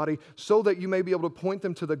behind somebody so that you may be able to point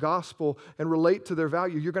them to the gospel and relate to their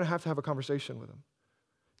value, you're going to have a conversation with them.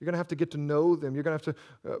 You're going to have to get to know them. You're going to have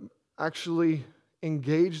to actually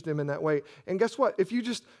engage them in that way. And guess what?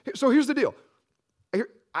 So here's the deal.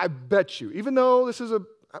 I bet you, even though this is a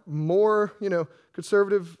more,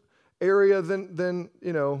 conservative area than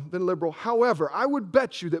liberal, however, I would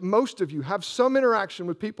bet you that most of you have some interaction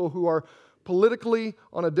with people who are politically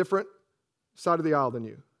on a different side of the aisle than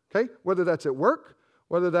you, okay? Whether that's at work,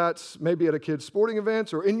 whether that's maybe at a kid's sporting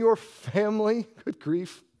events or in your family. Good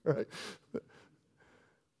grief, right?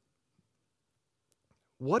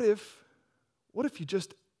 What if what if you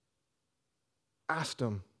just asked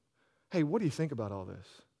them, hey, what do you think about all this?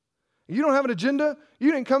 You don't have an agenda.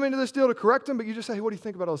 You didn't come into this deal to correct them, but you just say, hey, what do you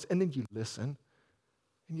think about all this? And then you listen.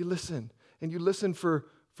 And you listen. And you listen for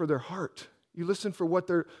their heart. You listen for what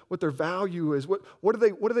their value is. What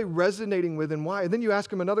are they resonating with and why? And then you ask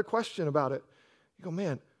them another question about it. You go,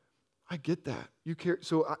 man, I get that. You care.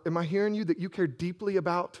 So am I hearing you that you care deeply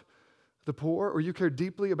about the poor, or you care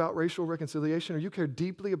deeply about racial reconciliation, or you care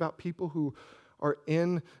deeply about people who are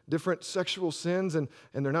in different sexual sins and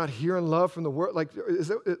they're not hearing love from the world? Like, is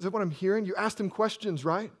that what I'm hearing? You ask them questions,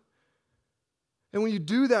 right? And when you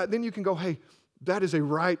do that, then you can go, hey, that is a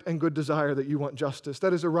right and good desire that you want justice.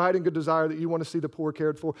 That is a right and good desire that you want to see the poor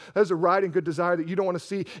cared for. That is a right and good desire that you don't want to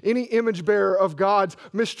see any image bearer of God's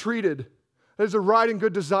mistreated. That is a right and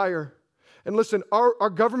good desire. And listen, our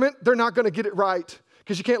government, they're not going to get it right,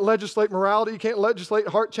 because you can't legislate morality. You can't legislate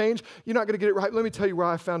heart change. You're not going to get it right. Let me tell you where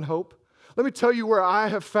I found hope. Let me tell you where I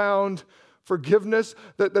have found forgiveness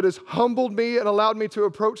that has humbled me and allowed me to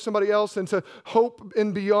approach somebody else and to hope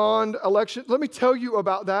in beyond election. Let me tell you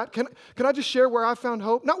about that. Can I just share where I found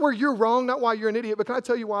hope? Not where you're wrong, not why you're an idiot, but can I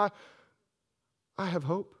tell you why I have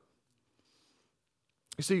hope?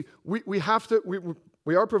 You see, we have to,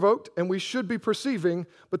 we are provoked and we should be perceiving,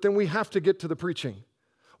 but then we have to get to the preaching.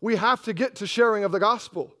 We have to get to sharing of the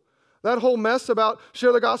gospel. That whole mess about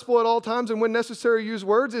share the gospel at all times and when necessary use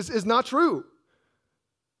words is not true.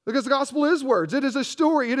 Because the gospel is words. It is a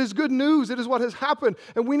story. It is good news. It is what has happened.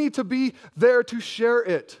 And we need to be there to share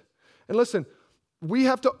it. And listen, we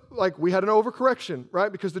have to, we had an overcorrection,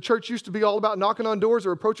 right? Because the church used to be all about knocking on doors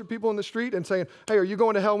or approaching people in the street and saying, hey, are you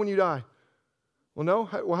going to hell when you die? Well, no.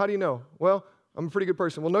 Well, how do you know? Well, I'm a pretty good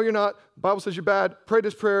person. Well, no, you're not. The Bible says you're bad. Pray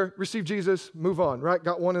this prayer, receive Jesus, move on, right?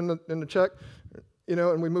 Got one in the check,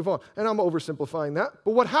 and we move on. And I'm oversimplifying that.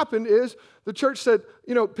 But what happened is the church said,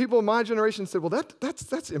 people in my generation said, well,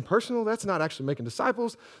 that's impersonal. That's not actually making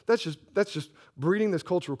disciples. That's just breeding this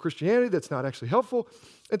cultural Christianity that's not actually helpful.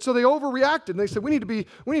 And so they overreacted, and they said, we need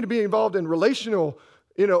to be involved in relational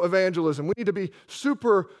evangelism. We need to be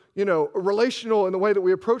super, relational in the way that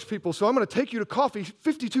we approach people. So I'm going to take you to coffee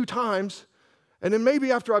 52 times. And then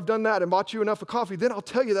maybe after I've done that and bought you enough of coffee, then I'll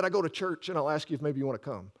tell you that I go to church and I'll ask you if maybe you want to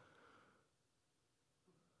come.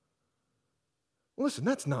 Well, listen,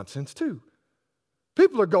 that's nonsense too.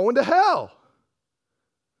 People are going to hell.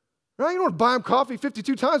 Right? You don't want to buy them coffee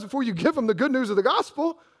 52 times before you give them the good news of the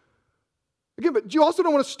gospel. Again, but you also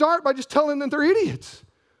don't want to start by just telling them they're idiots.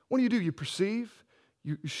 What do? You perceive,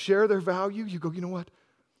 you share their value, you go, you know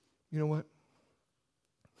what?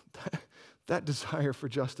 That desire for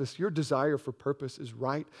justice, your desire for purpose is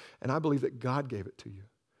right, and I believe that God gave it to you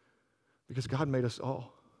because God made us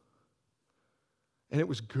all. And it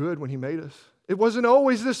was good when He made us. It wasn't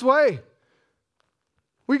always this way.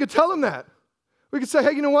 We could tell Him that. We could say,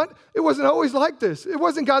 hey, you know what? It wasn't always like this. It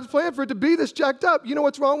wasn't God's plan for it to be this jacked up. You know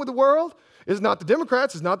what's wrong with the world? It's not the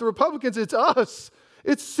Democrats, it's not the Republicans, it's us.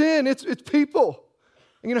 It's sin, it's people.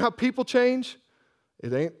 And you know how people change?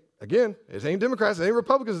 It ain't Democrats, it ain't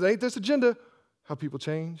Republicans, it ain't this agenda. How people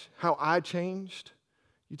change, how I changed.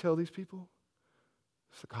 You tell these people,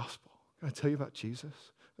 it's the gospel. Can I tell you about Jesus?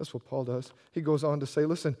 That's what Paul does. He goes on to say,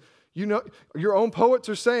 listen, your own poets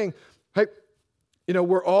are saying, hey,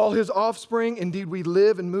 we're all His offspring. Indeed, we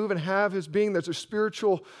live and move and have His being. There's a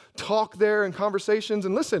spiritual talk there and conversations.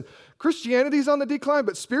 And listen, Christianity's on the decline,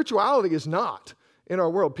 but spirituality is not in our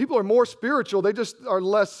world. People are more spiritual. They just are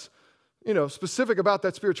less specific about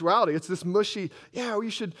that spirituality. It's this mushy, you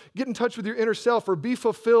should get in touch with your inner self or be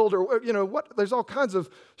fulfilled or, what? There's all kinds of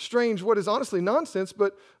strange, what is honestly nonsense,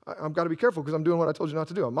 but I've got to be careful because I'm doing what I told you not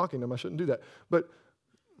to do. I'm mocking them. I shouldn't do that. But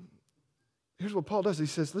here's what Paul does. He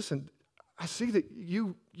says, listen, I see that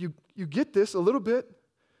you get this a little bit.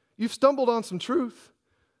 You've stumbled on some truth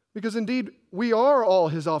because indeed we are all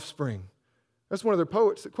His offspring. That's one of their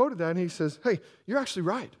poets that quoted that, and he says, hey, you're actually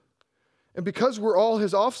right. And because we're all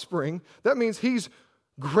His offspring, that means He's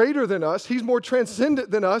greater than us. He's more transcendent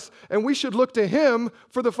than us, and we should look to Him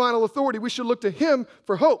for the final authority. We should look to Him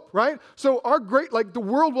for hope, right? So the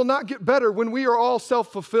world will not get better when we are all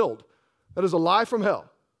self-fulfilled. That is a lie from hell.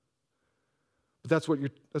 But that's what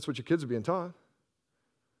your kids are being taught.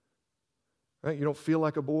 Right? You don't feel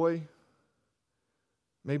like a boy.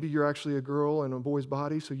 Maybe you're actually a girl in a boy's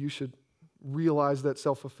body, so you should realize that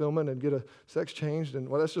self-fulfillment and get a sex changed.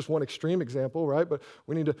 And that's just one extreme example, right? But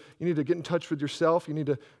you need to get in touch with yourself. You need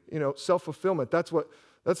to, self-fulfillment. That's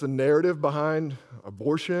the narrative behind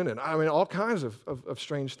abortion. And all kinds of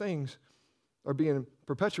strange things are being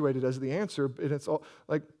perpetuated as the answer. And it's all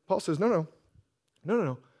like Paul says, no.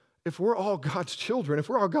 if we're all God's children, if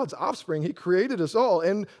we're all God's offspring, he created us all,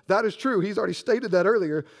 and that is true. He's already stated that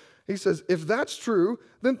earlier. He says, if that's true,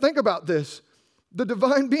 then think about this. The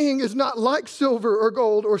divine being is not like silver or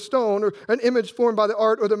gold or stone or an image formed by the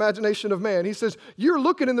art or the imagination of man. He says, you're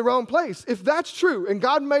looking in the wrong place. If that's true and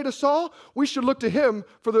God made us all, we should look to him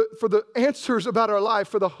for the answers about our life,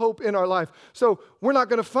 for the hope in our life. So we're not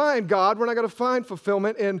going to find God. We're not going to find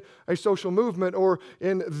fulfillment in a social movement or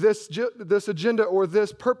in this agenda or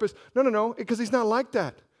this purpose. No, because he's not like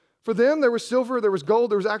that. For them, there was silver, there was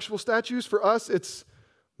gold, there was actual statues. For us, it's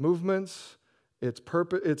movements. It's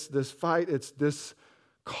purpose, it's this fight, it's this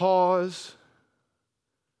cause,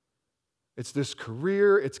 it's this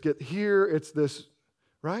career, it's get here, it's this,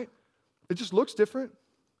 right? It just looks different.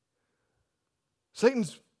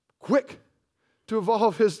 Satan's quick to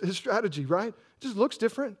evolve his strategy, right? It just looks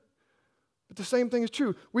different. But the same thing is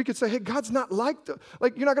true. We could say, hey, God's not like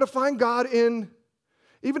you're not going to find God in,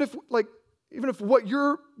 even if what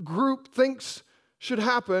your group thinks should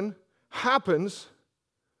happen, happens,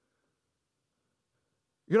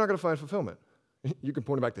 you're not going to find fulfillment. You can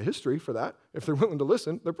point them back to history for that. If they're willing to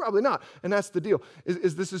listen, they're probably not. And that's the deal.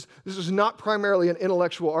 This is not primarily an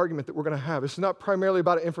intellectual argument that we're going to have. It's not primarily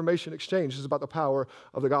about an information exchange. It's about the power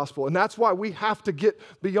of the gospel. And that's why we have to get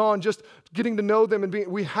beyond just getting to know them and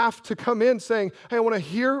we have to come in saying, hey, I want to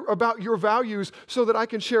hear about your values so that I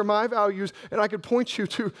can share my values and I can point you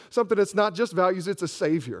to something that's not just values, it's a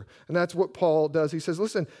Savior. And that's what Paul does. He says,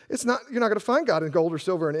 listen, you're not going to find God in gold or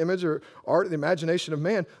silver, an image or art, the imagination of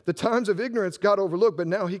man. The times of ignorance God overlooked, but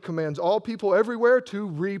now he commands all people everywhere to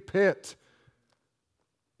repent.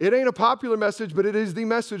 It ain't a popular message, but it is the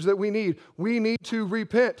message that we need. We need to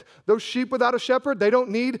repent. Those sheep without a shepherd, they don't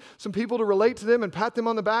need some people to relate to them and pat them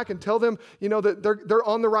on the back and tell them, that they're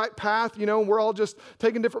on the right path, and we're all just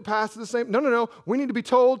taking different paths to the same. No. We need to be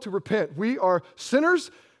told to repent. We are sinners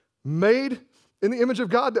made in the image of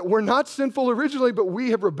God, that we're not sinful originally, but we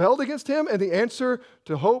have rebelled against him, and the answer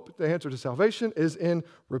to hope, the answer to salvation is in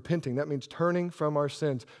repenting. That means turning from our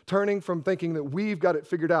sins, turning from thinking that we've got it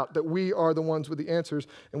figured out, that we are the ones with the answers,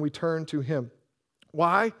 and we turn to him.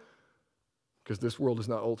 Why? Because this world is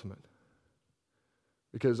not ultimate.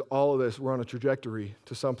 Because all of this, we're on a trajectory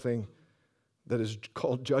to something that is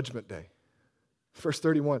called Judgment Day. Verse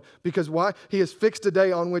 31, because why? He has fixed a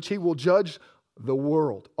day on which he will judge the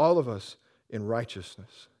world, all of us, in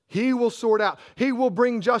righteousness. He will sort out. He will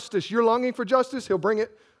bring justice. You're longing for justice, he'll bring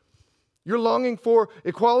it. You're longing for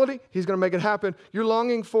equality, he's going to make it happen. You're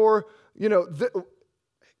longing for,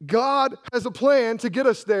 God has a plan to get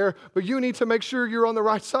us there, but you need to make sure you're on the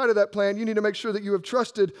right side of that plan. You need to make sure that you have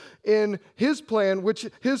trusted in his plan, which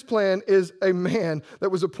his plan is a man that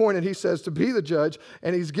was appointed, he says, to be the judge.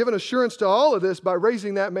 And he's given assurance to all of this by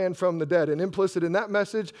raising that man from the dead. And implicit in that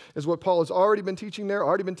message is what Paul has already been teaching there,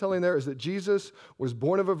 already been telling there, is that Jesus was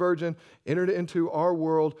born of a virgin, entered into our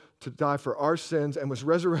world to die for our sins, and was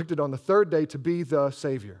resurrected on the third day to be the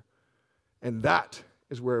Savior. And that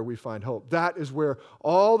is where we find hope. That is where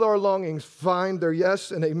all our longings find their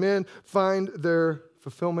yes and amen, find their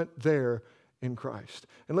fulfillment there in Christ.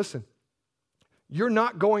 And listen, you're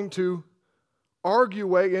not going to argue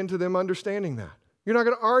way into them understanding that. You're not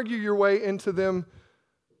going to argue your way into them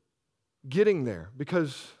getting there,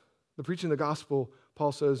 because the preaching of the gospel,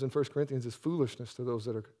 Paul says in 1 Corinthians, is foolishness to those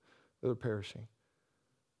that are perishing.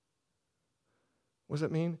 What does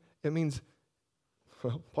that mean? It means,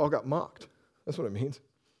 Paul got mocked. That's what it means.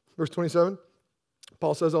 Verse 27,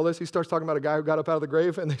 Paul says all this. He starts talking about a guy who got up out of the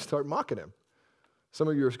grave, and they start mocking him. Some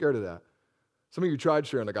of you are scared of that. Some of you tried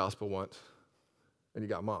sharing the gospel once, and you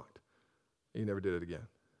got mocked. And you never did it again.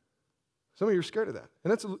 Some of you are scared of that.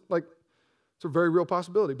 And it's a very real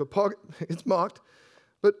possibility. But Paul, it's mocked.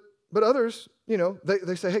 But others,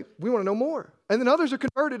 they say, hey, we want to know more. And then others are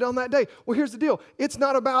converted on that day. Well, here's the deal. It's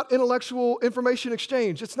not about intellectual information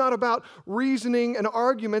exchange. It's not about reasoning and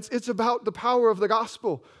arguments. It's about the power of the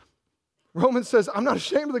gospel. Romans says, I'm not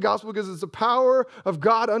ashamed of the gospel because it's the power of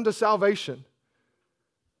God unto salvation.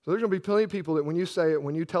 So there's going to be plenty of people that when you say it,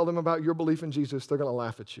 when you tell them about your belief in Jesus, they're going to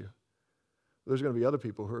laugh at you. There's going to be other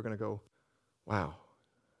people who are going to go, wow,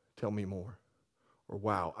 tell me more. Or,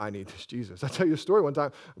 wow, I need this Jesus. I'll tell you a story one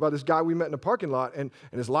time about this guy we met in a parking lot, and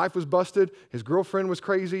his life was busted. His girlfriend was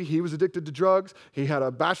crazy. He was addicted to drugs. He had a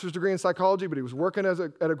bachelor's degree in psychology, but he was working at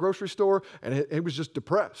a grocery store, and he was just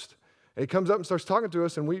depressed. And he comes up and starts talking to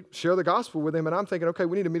us, and we share the gospel with him, and I'm thinking, okay,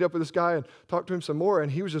 we need to meet up with this guy and talk to him some more. And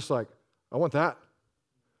he was just like, I want that.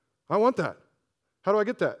 I want that. How do I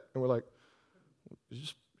get that? And we're like, you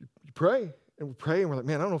pray. And we pray, and we're like,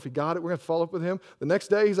 man, I don't know if he got it. We're going to follow up with him. The next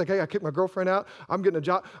day, he's like, hey, I kicked my girlfriend out. I'm getting a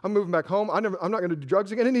job. I'm moving back home. I'm not going to do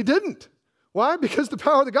drugs again. And he didn't. Why? Because the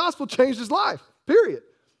power of the gospel changed his life, period.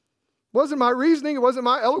 It wasn't my reasoning. It wasn't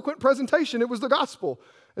my eloquent presentation. It was the gospel.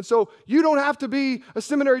 And so you don't have to be a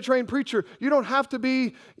seminary-trained preacher. You don't have to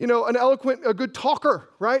be, an eloquent, a good talker,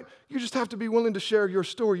 right? You just have to be willing to share your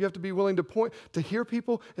story. You have to be willing to hear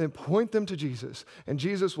people and then point them to Jesus. And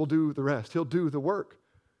Jesus will do the rest. He'll do the work.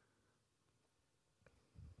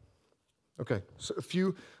 Okay, so a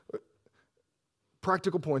few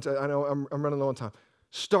practical points. I know I'm running low on time.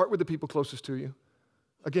 Start with the people closest to you.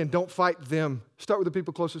 Again, don't fight them. Start with the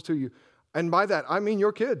people closest to you. And by that, I mean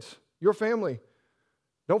your kids, your family.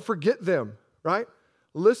 Don't forget them, right?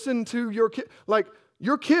 Listen to your kids. Like,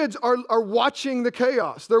 your kids are watching the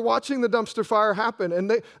chaos. They're watching the dumpster fire happen,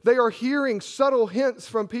 and they are hearing subtle hints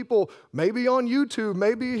from people, maybe on YouTube,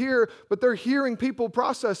 maybe here, but they're hearing people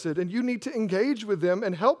process it, and you need to engage with them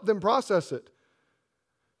and help them process it.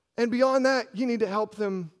 And beyond that, you need to help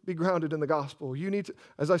them be grounded in the gospel. You need to,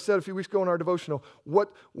 as I said a few weeks ago in our devotional,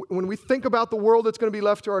 when we think about the world that's going to be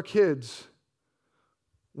left to our kids,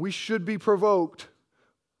 we should be provoked,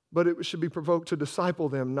 but it should be provoked to disciple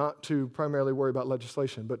them, not to primarily worry about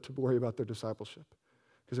legislation, but to worry about their discipleship.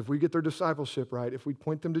 Because if we get their discipleship right, if we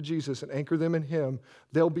point them to Jesus and anchor them in Him,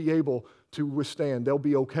 they'll be able to withstand. They'll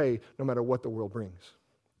be okay no matter what the world brings.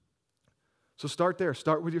 So start there.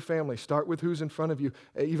 Start with your family. Start with who's in front of you,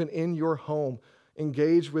 even in your home.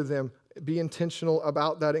 Engage with them. Be intentional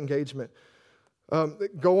about that engagement.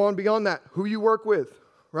 Go on beyond that. Who you work with,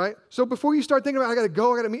 right? So before you start thinking about, I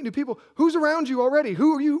got to meet new people, who's around you already?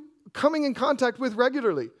 Who are you coming in contact with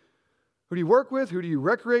regularly? Who do you work with? Who do you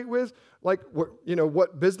recreate with? Like,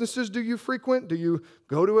 what businesses do you frequent? Do you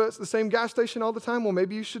go to the same gas station all the time? Well,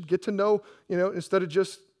 maybe you should get to know, instead of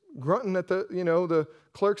just grunting at the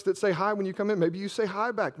clerks that say hi when you come in. Maybe you say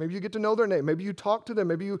hi back. Maybe you get to know their name. Maybe you talk to them.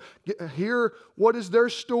 Maybe you hear what is their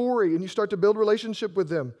story, and you start to build relationship with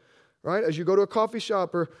them, right? As you go to a coffee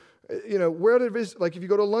shop or, wherever it is, like if you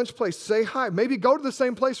go to a lunch place, say hi. Maybe go to the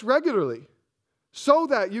same place regularly so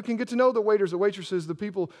that you can get to know the waiters, the waitresses, the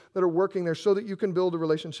people that are working there, so that you can build a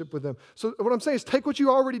relationship with them. So what I'm saying is take what you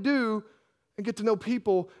already do and get to know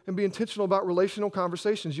people and be intentional about relational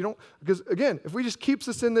conversations. Because again, if we just keeps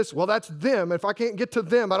us in this, well, that's them. If I can't get to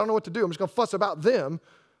them, I don't know what to do. I'm just going to fuss about them.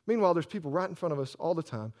 Meanwhile, there's people right in front of us all the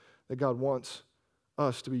time that God wants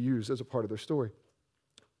us to be used as a part of their story.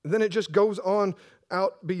 And then it just goes on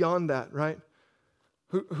out beyond that, right?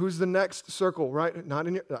 Who's the next circle, right? Not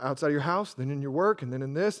outside of your house, then in your work, and then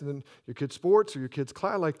in this, and then your kids' sports or your kids'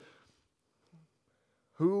 class. Like,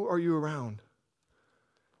 who are you around?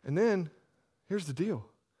 And then, here's the deal.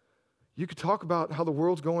 You could talk about how the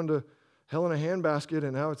world's going to hell in a handbasket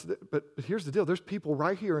and how but here's the deal. There's people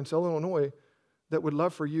right here in Southern Illinois that would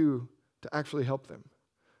love for you to actually help them.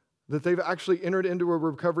 That they've actually entered into a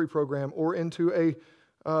recovery program or into a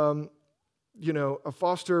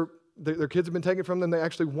foster. Their kids have been taken from them. They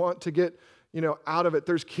actually want to get, out of it.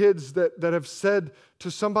 There's kids that have said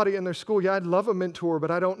to somebody in their school, yeah, I'd love a mentor,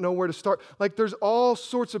 but I don't know where to start. Like, there's all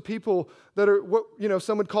sorts of people that are what,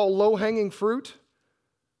 some would call low-hanging fruit.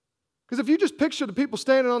 Because if you just picture the people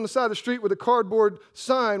standing on the side of the street with a cardboard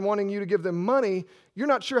sign wanting you to give them money, you're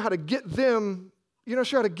not sure how to get them, you're not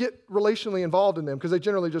sure how to get relationally involved in them because they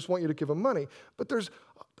generally just want you to give them money. But there's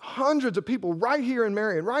hundreds of people right here in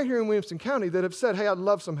Marion, right here in Williamson County that have said, hey, I'd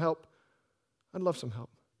love some help. I'd love some help.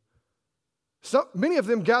 Many of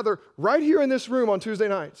them gather right here in this room on Tuesday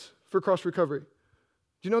nights for cross recovery. Do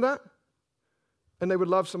you know that? And they would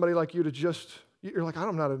love somebody like you to you're like,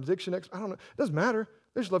 I'm not an addiction expert. I don't know. It doesn't matter.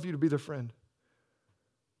 They just love you to be their friend.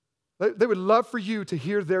 They would love for you to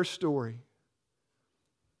hear their story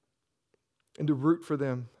and to root for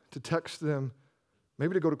them, to text them,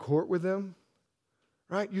 maybe to go to court with them.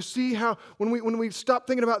 Right? You see how when we stop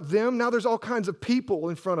thinking about them, now there's all kinds of people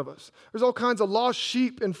in front of us. There's all kinds of lost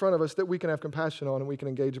sheep in front of us that we can have compassion on and we can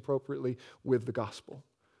engage appropriately with the gospel.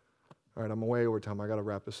 All right, I'm way over time. I got to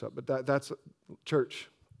wrap this up. But that's church.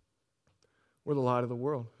 We're the light of the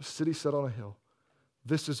world. A city set on a hill.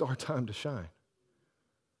 This is our time to shine.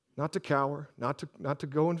 Not to cower, not to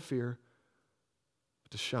go in fear,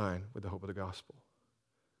 but to shine with the hope of the gospel.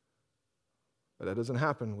 But that doesn't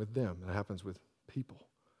happen with them. That happens with people.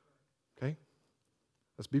 Okay?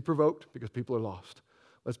 Let's be provoked because people are lost.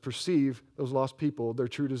 Let's perceive those lost people, their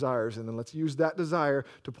true desires, and then let's use that desire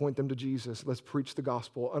to point them to Jesus. Let's preach the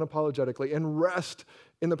gospel unapologetically and rest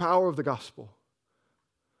in the power of the gospel.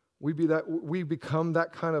 We become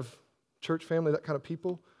that kind of church family, that kind of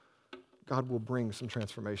people. God will bring some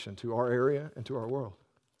transformation to our area and to our world.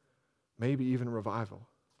 Maybe even revival.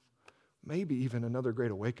 Maybe even another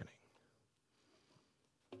great awakening.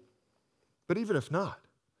 But even if not,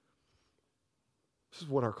 This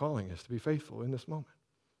is what our calling is, to be faithful in this moment.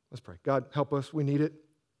 Let's pray. God, help us. We need it.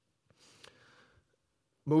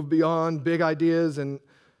 Move beyond big ideas and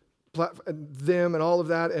them and all of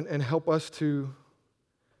that, and help us to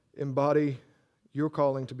embody your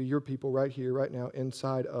calling to be your people right here, right now,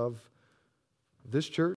 inside of this church.